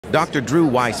Dr. Drew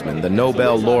Weissman, the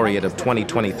Nobel laureate of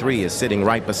 2023, is sitting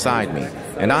right beside me,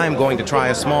 and I am going to try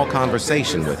a small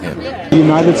conversation with him. The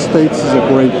United States is a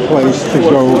great place to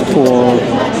go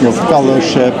for your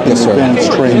fellowship and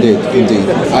advanced training. Indeed.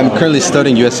 I'm currently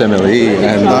studying USMLE,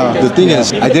 and the thing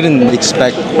is, I didn't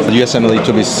expect USMLE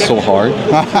to be so hard.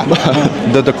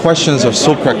 the questions are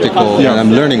so practical, and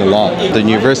I'm learning a lot. The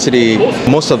university,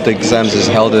 most of the exams is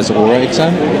held as oral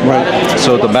exam, Right.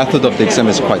 so the method of the exam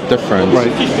is quite different,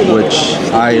 Right. which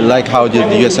I like how the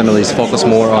USMLE is focused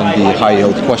more on the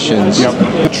high-yield questions. Yep.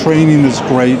 The training is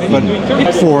great, but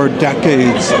for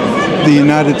decades, the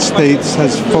United States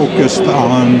has focused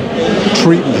on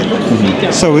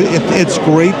treatment. So it's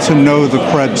great to know the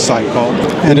Krebs cycle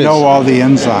and know all the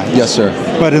enzymes. Yes, sir.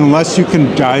 But unless you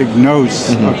can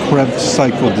diagnose a Krebs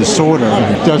cycle disorder,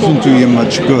 it doesn't do you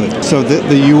much good. So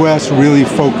the U.S. really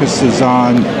focuses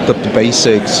on The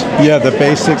basics. yeah, the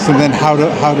basics, and then how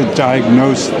to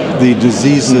diagnose the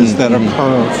diseases that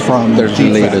occur from They're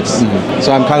related. defects.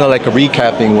 So I'm kind of like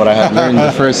recapping what I had learned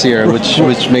the first year, which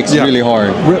makes it really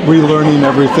hard. Relearning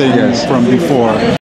everything Yes. from before.